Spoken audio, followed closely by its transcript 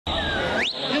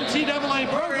NCAA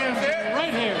programs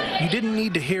right here. You didn't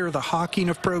need to hear the hawking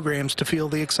of programs to feel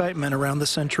the excitement around the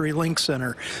CenturyLink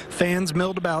Center. Fans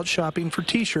milled about shopping for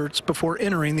T-shirts before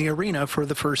entering the arena for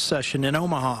the first session in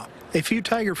Omaha. A few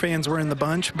Tiger fans were in the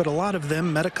bunch, but a lot of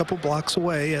them met a couple blocks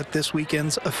away at this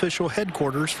weekend's official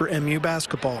headquarters for MU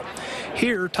basketball.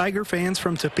 Here, Tiger fans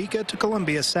from Topeka to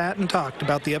Columbia sat and talked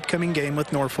about the upcoming game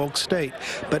with Norfolk State,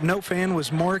 but no fan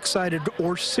was more excited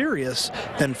or serious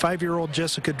than 5-year-old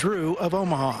Jessica Drew of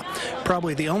Omaha,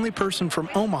 probably the only person from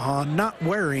Omaha not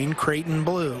wearing Creighton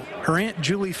blue. Her aunt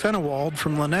Julie Fenewald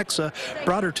from Lenexa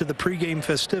brought her to the pregame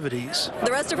festivities.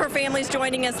 The rest of her family's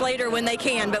joining us later when they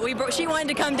can, but she wanted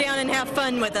to come down and have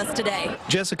fun with us today.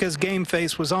 Jessica's game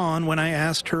face was on when I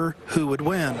asked her who would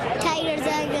win. Tigers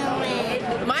are going to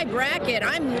win. My bracket,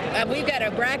 we've got a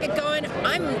bracket going.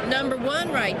 I'm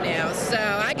 #1 right now, so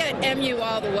I got MU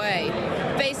all the way,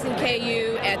 facing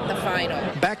KU at the final.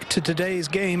 Back to today's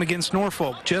game against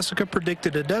Norfolk. Jessica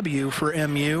predicted a W for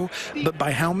MU, but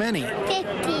by how many?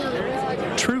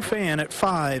 50. True fan at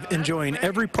 5, enjoying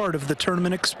every part of the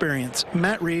tournament experience.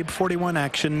 Matt Reeb, 41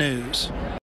 Action News.